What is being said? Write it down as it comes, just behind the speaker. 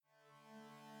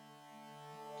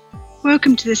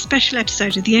Welcome to this special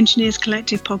episode of the Engineers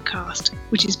Collective podcast,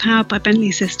 which is powered by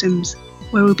Bentley Systems,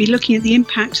 where we'll be looking at the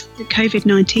impact that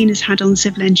Covid-19 has had on the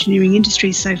civil engineering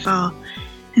industry so far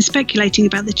and speculating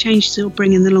about the changes it will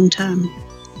bring in the long term.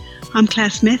 I'm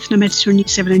Claire Smith and I'm editor and New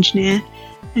Civil Engineer,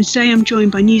 and today I'm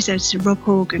joined by news editor Rob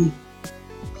Horgan.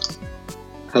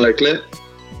 Hello Claire.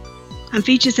 And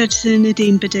features editor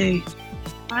Nadine Badu.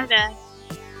 Hi there.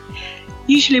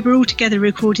 Usually we're all together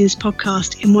recording this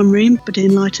podcast in one room, but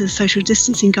in light of the social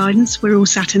distancing guidance, we're all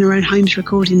sat in our own homes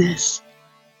recording this.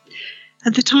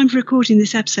 At the time of recording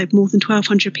this episode, more than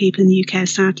 1,200 people in the UK have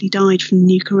sadly died from the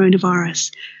new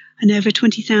coronavirus, and over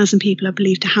 20,000 people are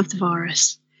believed to have the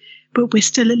virus. But we're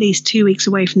still at least 2 weeks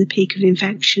away from the peak of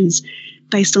infections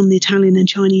based on the Italian and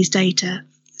Chinese data,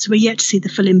 so we're yet to see the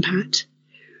full impact.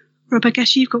 Rob, I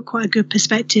guess you've got quite a good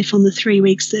perspective on the 3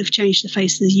 weeks that have changed the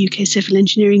face of the UK civil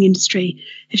engineering industry,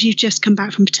 if you've just come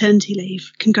back from paternity leave.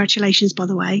 Congratulations, by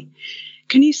the way.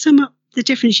 Can you sum up the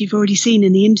difference you've already seen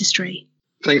in the industry?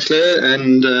 Thanks, Claire.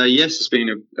 And yes, it's been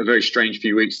a very strange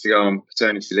few weeks to go on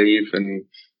paternity leave, and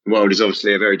the world is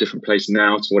obviously a very different place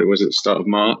now to what it was at the start of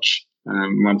March.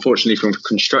 Unfortunately, from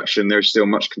construction, there is still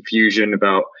much confusion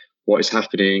about what is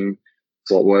happening,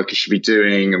 what workers should be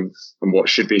doing, and what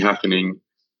should be happening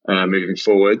moving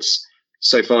forwards.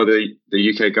 So far, the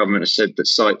UK government has said that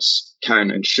sites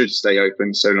can and should stay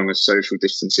open so long as social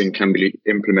distancing can be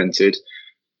implemented.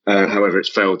 However, it's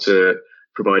failed to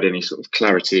provide any sort of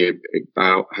clarity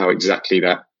about how exactly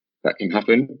that can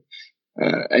happen.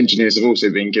 Engineers have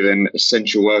also been given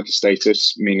essential worker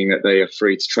status, meaning that they are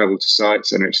free to travel to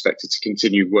sites and are expected to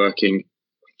continue working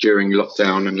during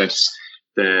lockdown unless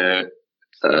their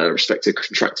respective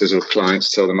contractors or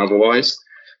clients tell them otherwise.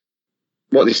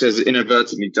 What this has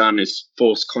inadvertently done is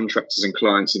force contractors and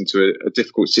clients into a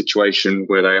difficult situation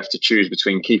where they have to choose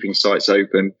between keeping sites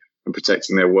open and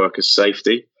protecting their workers'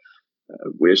 safety.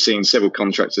 We've seen several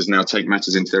contractors now take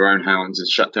matters into their own hands and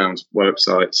shut down work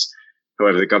sites.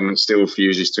 However, the government still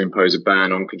refuses to impose a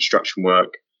ban on construction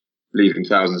work, leaving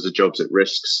thousands of jobs at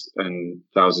risks and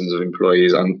thousands of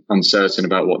employees uncertain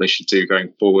about what they should do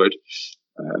going forward.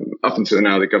 Up until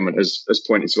now, the government has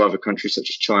pointed to other countries such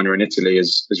as China and Italy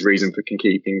as reason for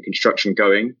keeping construction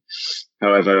going.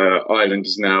 However, Ireland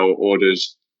has now ordered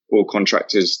all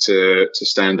contractors to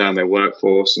stand down their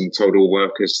workforce and told all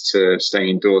workers to stay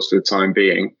indoors for the time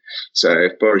being. So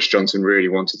if Boris Johnson really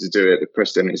wanted to do it, the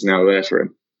precedent is now there for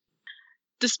him.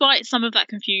 Despite some of that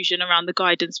confusion around the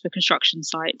guidance for construction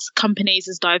sites, companies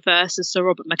as diverse as Sir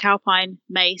Robert McAlpine,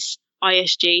 Mace,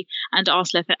 ISG and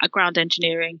Arsleth Ground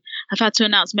Engineering have had to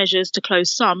announce measures to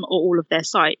close some or all of their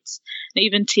sites. And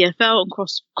even TfL and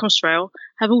Crossrail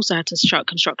have also had to shut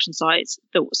construction sites,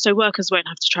 so workers won't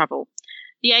have to travel.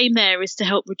 The aim there is to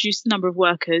help reduce the number of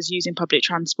workers using public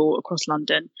transport across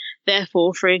London,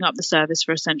 therefore freeing up the service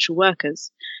for essential workers.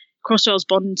 Crossrail's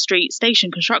Bond Street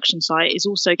Station construction site is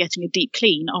also getting a deep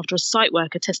clean after a site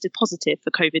worker tested positive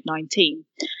for Covid-19.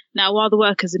 Now, while the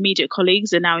workers' immediate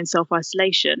colleagues are now in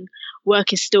self-isolation,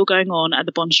 work is still going on at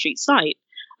the Bond Street site.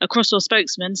 A Crossrail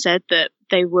spokesman said that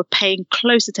they were paying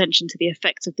close attention to the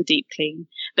effects of the deep clean,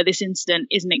 but this incident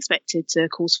isn't expected to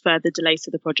cause further delays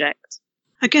to the project.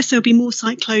 I guess there'll be more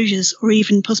site closures or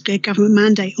even possibly a government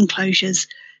mandate on closures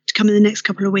to come in the next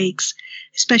couple of weeks,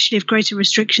 especially if greater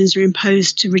restrictions are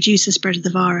imposed to reduce the spread of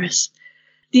the virus.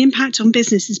 The impact on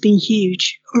business has been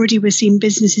huge. Already we're seeing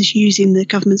businesses using the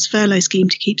government's furlough scheme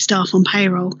to keep staff on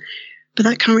payroll, but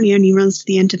that currently only runs to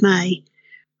the end of May.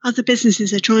 Other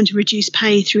businesses are trying to reduce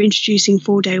pay through introducing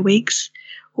 4-day weeks,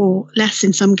 or less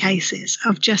in some cases.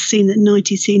 I've just seen that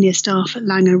 90 senior staff at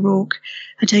Lang O'Rourke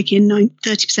are taking a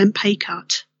 30% pay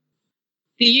cut.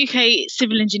 The UK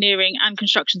civil engineering and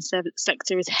construction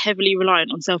sector is heavily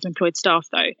reliant on self-employed staff,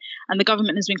 though, and the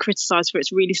government has been criticised for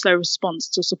its really slow response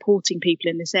to supporting people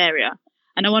in this area.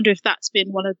 And I wonder if that's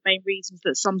been one of the main reasons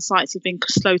that some sites have been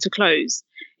slow to close.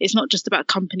 It's not just about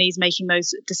companies making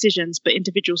those decisions, but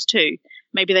individuals too.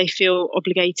 Maybe they feel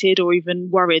obligated or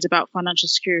even worried about financial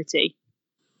security.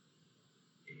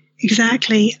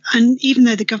 Exactly. And even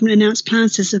though the government announced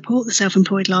plans to support the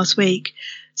self-employed last week,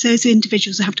 those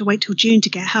individuals have to wait till June to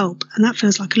get help, and that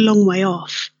feels like a long way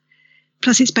off.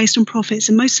 Plus, it's based on profits,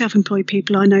 and most self-employed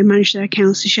people I know manage their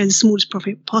accounts to show the smallest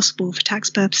profit possible for tax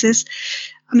purposes.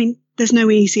 I mean, there's no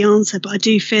easy answer, but I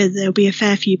do fear that there'll be a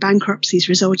fair few bankruptcies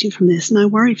resulting from this, and I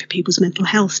worry for people's mental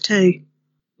health too.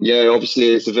 Yeah, obviously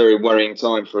it's a very worrying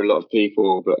time for a lot of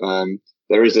people, but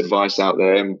there is advice out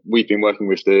there, and we've been working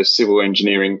with the Civil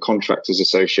Engineering Contractors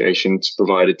Association to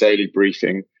provide a daily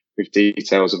briefing with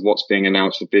details of what's being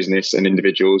announced for business and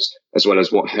individuals, as well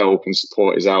as what help and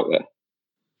support is out there.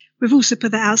 We've also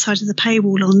put that outside of the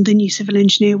paywall on the new Civil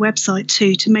Engineer website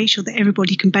too, to make sure that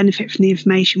everybody can benefit from the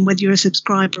information, whether you're a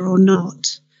subscriber or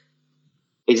not.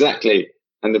 Exactly.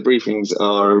 And the briefings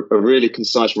are a really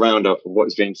concise roundup of what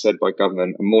is being said by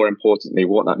government, and more importantly,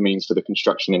 what that means for the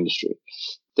construction industry.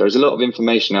 There is a lot of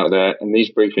information out there, and these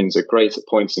briefings are great at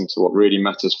pointing to what really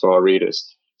matters for our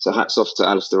readers. So hats off to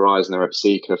Alistair Eisner at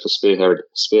Seeker for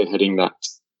spearheading that.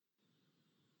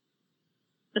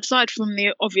 Aside from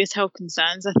the obvious health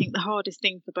concerns, I think the hardest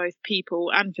thing for both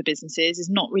people and for businesses is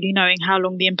not really knowing how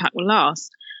long the impact will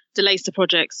last. Delays to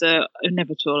projects are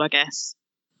inevitable, I guess.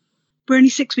 We're only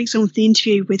 6 weeks on with the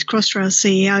interview with Crossrail's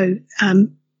CEO,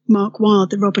 Mark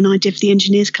Wild, that Rob and I did for the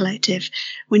Engineers Collective,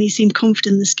 when he seemed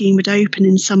confident the scheme would open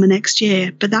in summer next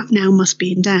year, but that now must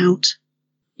be in doubt.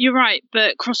 You're right,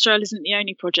 but Crossrail isn't the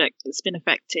only project that's been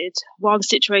affected. While the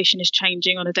situation is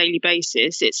changing on a daily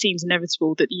basis, it seems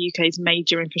inevitable that the UK's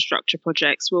major infrastructure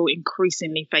projects will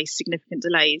increasingly face significant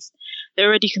delays. There are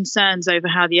already concerns over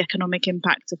how the economic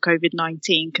impact of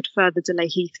Covid-19 could further delay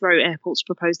Heathrow Airport's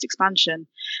proposed expansion.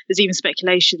 There's even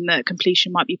speculation that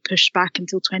completion might be pushed back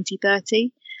until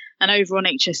 2030. And over on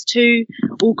HS2,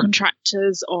 all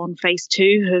contractors on Phase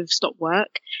 2 have stopped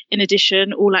work. In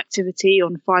addition, all activity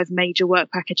on 5 major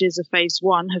work packages of Phase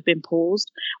 1 have been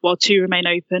paused, while 2 remain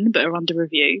open but are under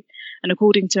review. And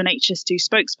according to an HS2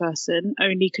 spokesperson,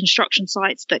 only construction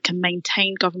sites that can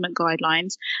maintain government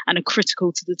guidelines and are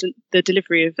critical to the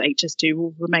delivery of HS2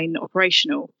 will remain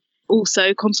operational.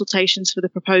 Also, consultations for the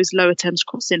proposed Lower Thames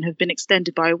crossing have been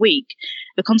extended by a week.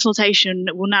 The consultation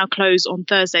will now close on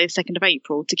Thursday, the 2nd of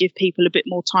April, to give people a bit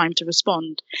more time to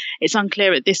respond. It's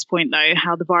unclear at this point, though,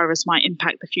 how the virus might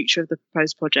impact the future of the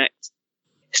proposed project.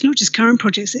 It's not just current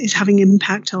projects that it's having an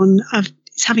impact on.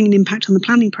 It's having an impact on the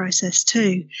planning process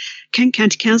too. Kent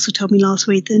County Council told me last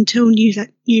week that until new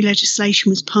legislation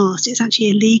was passed, it's actually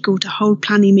illegal to hold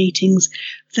planning meetings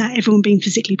without everyone being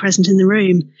physically present in the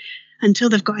room. Until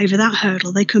they've got over that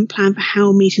hurdle, they couldn't plan for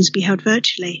how meetings would be held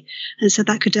virtually. And so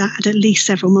that could add at least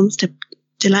several months to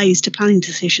delays to planning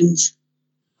decisions.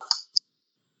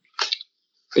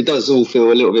 It does all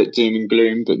feel a little bit doom and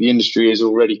gloom, but the industry is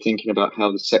already thinking about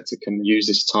how the sector can use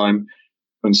this time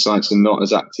when sites are not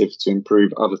as active to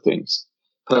improve other things.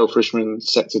 Pearl Frischman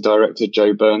Sector Director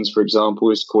Joe Burns, for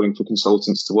example, is calling for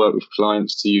consultants to work with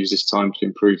clients to use this time to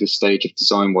improve the stage of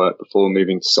design work before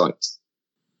moving to site.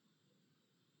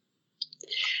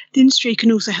 The industry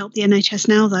can also help the NHS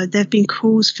now, though. There have been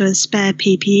calls for spare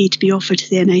PPE to be offered to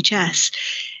the NHS.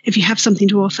 If you have something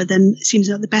to offer, then it seems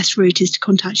that the best route is to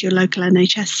contact your local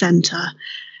NHS centre.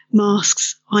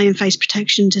 Masks, eye and face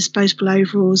protection, disposable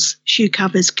overalls, shoe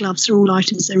covers, gloves are all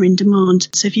items that are in demand.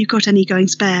 So if you've got any going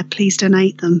spare, please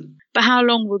donate them. But how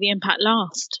long will the impact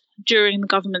last? During the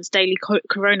government's daily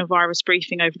coronavirus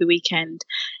briefing over the weekend,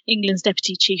 England's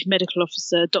Deputy Chief Medical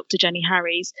Officer, Dr. Jenny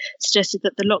Harries, suggested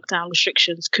that the lockdown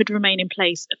restrictions could remain in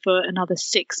place for another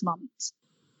 6 months.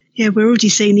 Yeah, we're already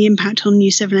seeing the impact on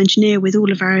New Civil Engineer, with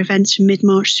all of our events from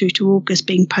mid-March through to August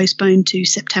being postponed to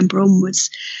September onwards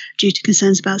due to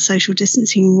concerns about social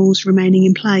distancing rules remaining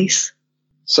in place.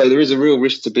 So there is a real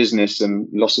risk to business and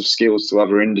loss of skills to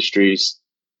other industries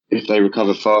if they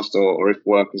recover faster or if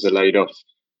workers are laid off.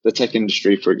 The tech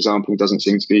industry, for example, doesn't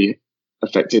seem to be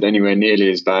affected anywhere nearly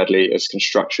as badly as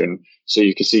construction. So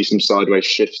you can see some sideways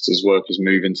shifts as workers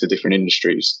move into different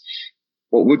industries.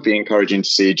 What would be encouraging to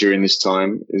see during this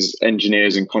time is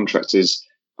engineers and contractors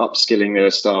upskilling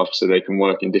their staff so they can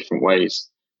work in different ways.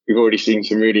 We've already seen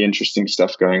some really interesting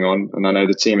stuff going on, and I know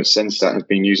the team at Sensat have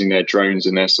been using their drones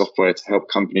and their software to help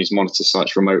companies monitor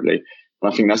sites remotely.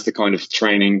 And I think that's the kind of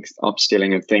training,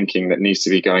 upskilling and thinking that needs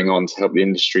to be going on to help the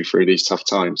industry through these tough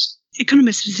times.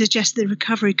 Economists have suggested the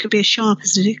recovery could be as sharp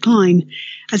as a decline,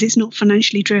 as it's not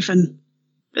financially driven.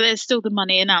 But there's still the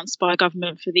money announced by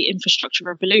government for the infrastructure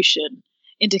revolution.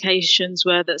 Indications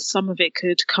were that some of it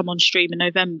could come on stream in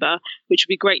November, which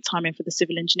would be great timing for the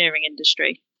civil engineering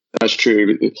industry. That's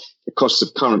true. The cost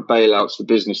of current bailouts for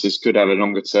businesses could have a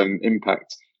longer term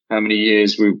impact. How many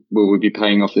years will we be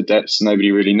paying off the debts?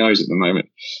 Nobody really knows at the moment.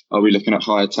 Are we looking at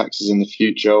higher taxes in the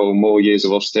future or more years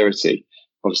of austerity?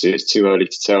 Obviously, it's too early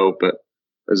to tell, but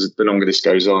as the longer this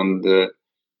goes on, the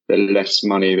less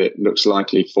money that looks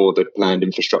likely for the planned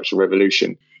infrastructure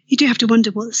revolution. You do have to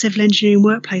wonder what the civil engineering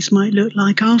workplace might look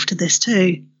like after this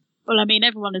too. Well, I mean,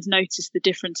 everyone has noticed the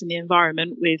difference in the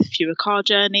environment with fewer car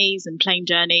journeys and plane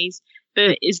journeys,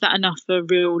 but is that enough for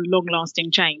real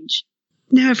long-lasting change?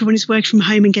 Now everyone is working from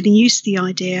home and getting used to the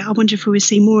idea. I wonder if we will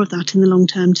see more of that in the long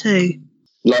term too.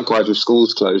 Likewise, with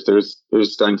schools closed, there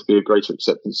is going to be a greater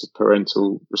acceptance of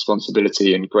parental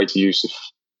responsibility and greater use of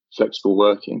flexible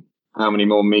working. how many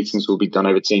more meetings will be done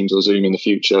over Teams or Zoom in the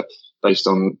future based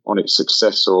on its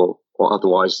success or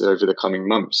otherwise over the coming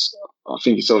months. I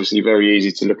think it's obviously very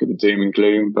easy to look at the doom and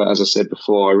gloom, but as I said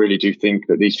before, I really do think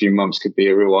that these few months could be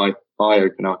a real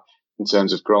eye-opener in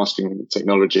terms of grasping the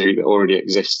technology that already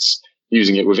exists,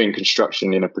 using it within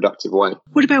construction in a productive way.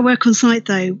 What about work on site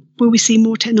though? Will we see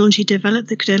more technology develop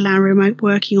that could allow remote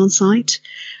working on site?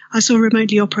 I saw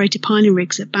remotely operated piling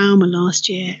rigs at Balmer last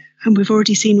year, and we've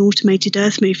already seen automated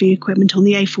earth moving equipment on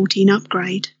the A14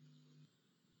 upgrade.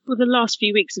 Well, the last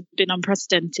few weeks have been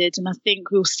unprecedented, and I think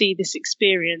we'll see this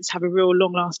experience have a real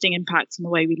long-lasting impact on the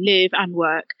way we live and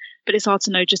work, but it's hard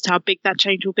to know just how big that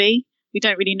change will be. We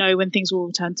don't really know when things will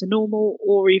return to normal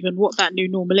or even what that new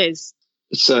normal is.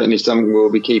 It's certainly something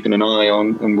we'll be keeping an eye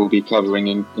on and we'll be covering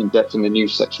in depth in the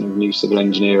news section of New Civil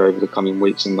Engineer over the coming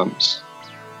weeks and months.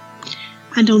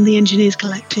 And on the Engineers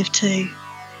Collective too.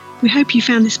 We hope you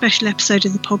found this special episode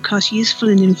of the podcast useful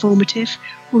and informative.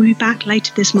 We'll be back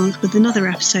later this month with another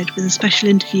episode with a special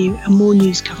interview and more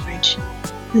news coverage.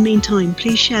 In the meantime,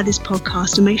 please share this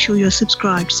podcast and make sure you're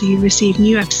subscribed so you receive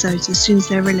new episodes as soon as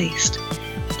they're released.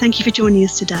 Thank you for joining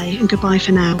us today, and goodbye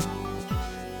for now.